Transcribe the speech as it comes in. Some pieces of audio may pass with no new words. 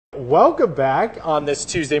Welcome back on this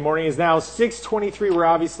Tuesday morning. It's now 6:23. We're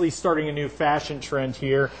obviously starting a new fashion trend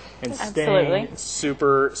here and staying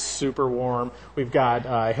super, super warm. We've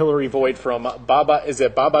got Hillary Voigt from Baba. Is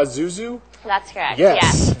it Baba Zuzu? That's correct.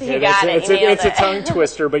 Yes. You got it. It's a tongue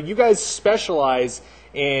twister, but you guys specialize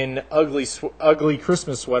in ugly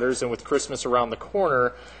Christmas sweaters, and with Christmas around the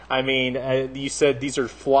corner, I mean, you said these are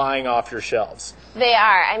flying off your shelves. They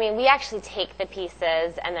are. I mean, we actually take the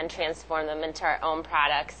pieces and then transform them into our own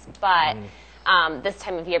products, but this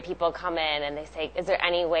time of year people come in and they say, is there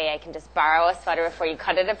any way I can just borrow a sweater before you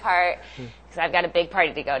cut it apart? Because I've got a big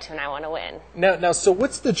party to go to and I want to win. Now, so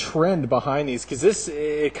what's the trend behind these? Because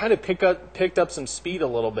it kind of picked up some speed a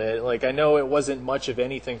little bit. Like, I know it wasn't much of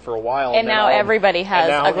anything for a while. And now everybody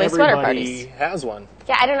has ugly sweater parties. Everybody has one.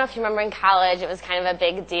 Yeah, I don't know if you remember in college, it was kind of a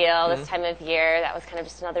big deal this time of year. That was kind of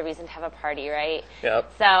just another reason to have a party, right?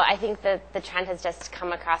 Yep. So I think that the trend has just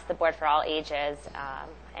come across the board for all ages,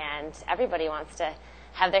 and everybody wants to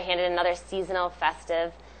have their hand in another seasonal,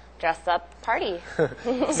 festive, dress-up party.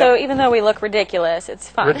 So even though we look ridiculous, it's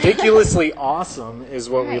fun. Ridiculously awesome is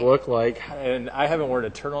what we look like, and I haven't worn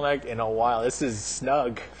a turtleneck in a while. This is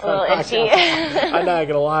snug. A little itchy. I'm not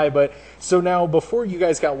gonna lie, but so now before you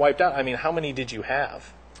guys got wiped out, I mean, how many did you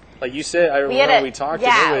have? Like you said, I remember we talked.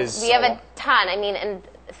 Yeah, and it was we have a ton. I mean, and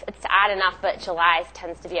it's odd enough, but July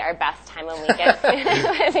tends to be our best time when we get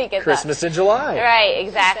when we get Christmas in July. Right,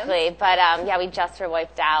 exactly. But yeah, we just were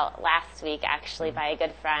wiped out last week, actually, by a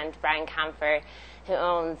good friend, Brian Comfort, who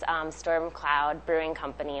owns Storm Cloud Brewing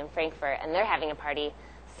Company in Frankfurt, and they're having a party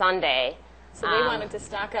Sunday. So they wanted to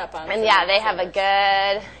stock up on. And yeah, they have a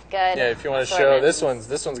good. Yeah, if you want to show this one's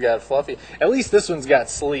got fluffy. At least this one's got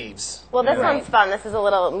sleeves. Well, this one's fun. This is a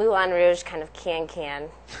little Moulin Rouge kind of can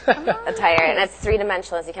attire, and it's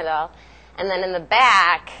three-dimensional, as you can tell. And then in the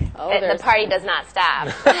back, the party does not stop.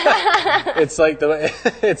 It's like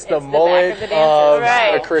the mullet of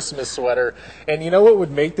a Christmas sweater. And you know what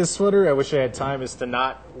would make this sweater? I wish I had time. Is to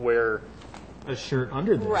not wear a shirt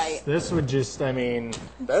under this. Right. This would just, I mean,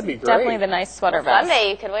 that'd be great. Definitely the nice sweater vest.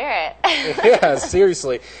 Someday you could wear it. Yeah,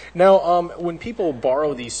 seriously. Now, when people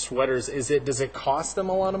borrow these sweaters, does it cost them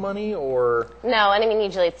a lot of money, or? No, and I mean,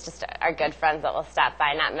 usually it's just our good friends that will stop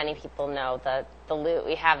by. Not many people know the loot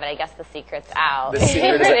we have, but I guess the secret's out. The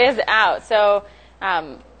secret is out. So,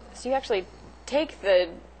 so you actually take the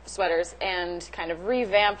sweaters and kind of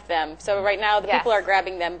revamp them. So right now the people are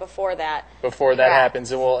grabbing them before that. Before that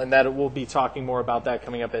happens, we'll be talking more about that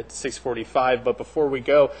coming up at 6:45. But before we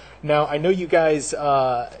go, now I know you guys,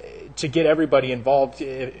 to get everybody involved,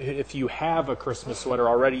 if you have a Christmas sweater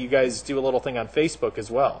already, you guys do a little thing on Facebook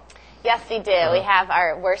as well. Yes, we do. We have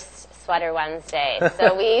our Worst Sweater Wednesday.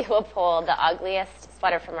 So we will pull the ugliest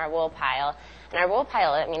sweater from our wool pile. And our wool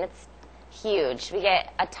pile, I mean, it's huge. We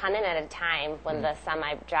get a ton in at a time when the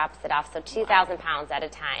semi drops it off, so 2,000 pounds at a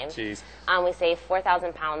time. Jeez. We save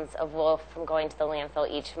 4,000 pounds of wool from going to the landfill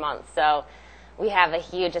each month. So we have a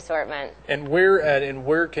huge assortment. And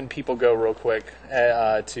where can people go real quick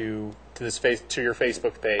to your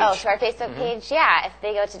Facebook page? Oh, to our Facebook page? Yeah, if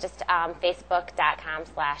they go to just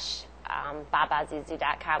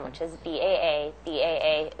facebook.com/babazuzu.com, which is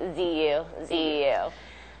BAABAAZUZU.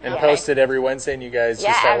 And post it every Wednesday, and you guys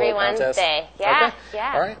just have a little contest? Yeah, every Wednesday. Yeah, okay.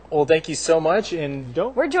 yeah. All right. Well, thank you so much. And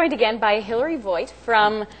We're joined again by Hillary Voigt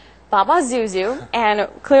from Baba Zuzu, and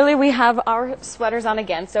clearly we have our sweaters on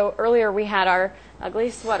again. So earlier we had our ugly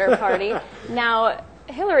sweater party. Now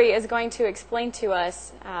Hillary is going to explain to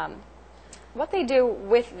us what they do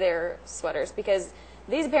with their sweaters, because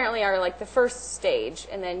these apparently are like the first stage,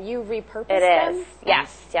 and then you repurpose them? It is.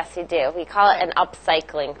 Yes, we do. We call it an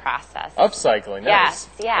upcycling process. Upcycling, nice. Yes,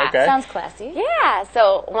 yeah. Okay. Sounds classy. Yeah,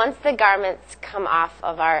 so once the garments come off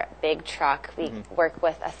of our big truck, we work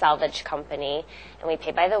with a salvage company, and we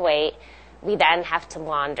pay by the weight. We then have to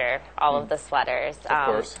launder all of the sweaters. Of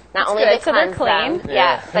course. Not only to so they're cleanse clean.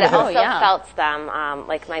 them, but it also yeah. felts them.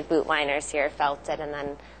 Like my boot liners here felted, and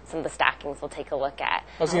then some of the stockings we'll take a look at.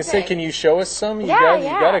 I was going to say, can you show us some? You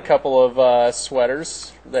Yeah, got a couple of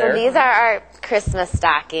sweaters there. So these are our Christmas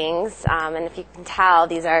stockings, and if you can tell,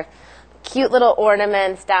 these are cute little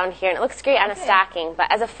ornaments down here, and it looks great on a stocking,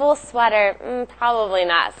 but as a full sweater, probably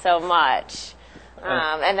not so much.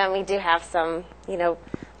 And then we do have some,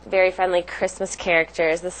 very friendly Christmas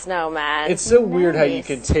characters, the snowman. It's so weird how you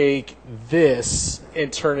can take this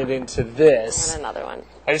and turn it into this. And another one.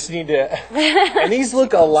 I just need to... And these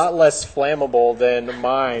look a lot less flammable than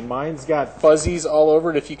mine. Mine's got fuzzies all over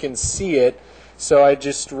it if you can see it. So I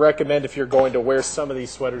just recommend, if you're going to wear some of these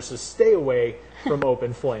sweaters, to stay away from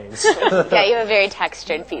open flames. Yeah, you have a very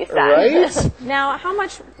textured piece on. Right? Now, how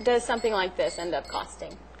much does something like this end up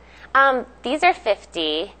costing? These are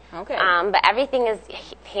 50. Okay. But everything is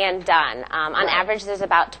hand done. On average, there's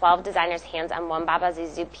about 12 designers' hands on one Baba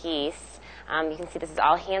Zuzu piece. You can see this is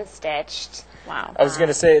all hand stitched. Wow. I was going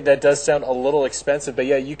to say that does sound a little expensive, but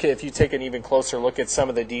yeah, you can, if you take an even closer look at some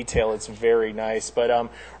of the detail, it's very nice. But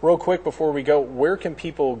real quick before we go, where can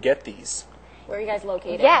people get these? Where are you guys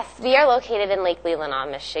located? Yes, we are located in Lake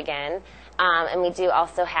Leelanau, Michigan. And we do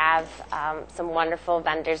also have some wonderful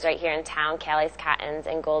vendors right here in town, Callie's Cottons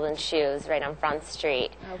and Golden Shoes right on Front Street.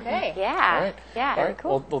 Okay. Yeah. All right. Yeah. All right.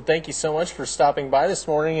 cool. Well, thank you so much for stopping by this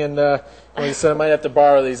morning. And like you said, I might have to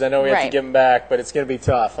borrow these. I know we have to Right. give them back, but it's going to be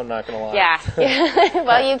tough. I'm not going to lie. Yeah.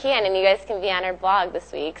 Well, you can, and you guys can be on our blog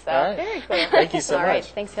this week. So. All right. Very cool. Thank you so All much. right.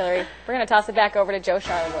 Thanks, Hillary. We're going to toss it back over to Joe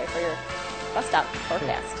Charlevoix for your bus stop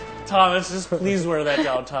forecast. Thomas, just please wear that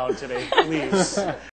downtown today, please.